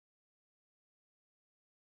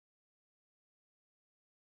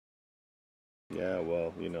Yeah,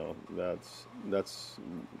 well, you know, that's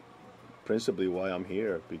principally why I'm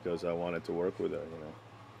here because I wanted to work with her.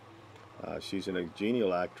 You know, she's a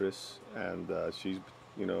genial actress, and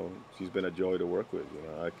you know, she's been a joy to work with. You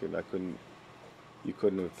know, I couldn't, you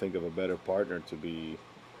couldn't think of a better partner to be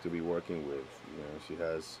working with. You know, she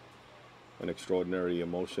has an extraordinary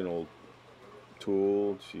emotional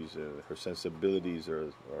tool. Her sensibilities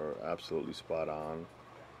are absolutely spot on.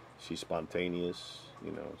 She's spontaneous.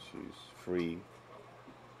 You know, she's free.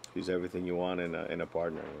 She's everything you want in a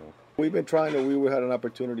partner. You know, we've been trying to. We had an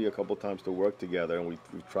opportunity a couple times to work together, and we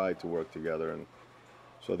tried to work together, and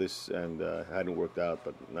so this and hadn't worked out.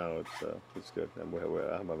 But now it's good, and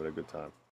I'm having a good time.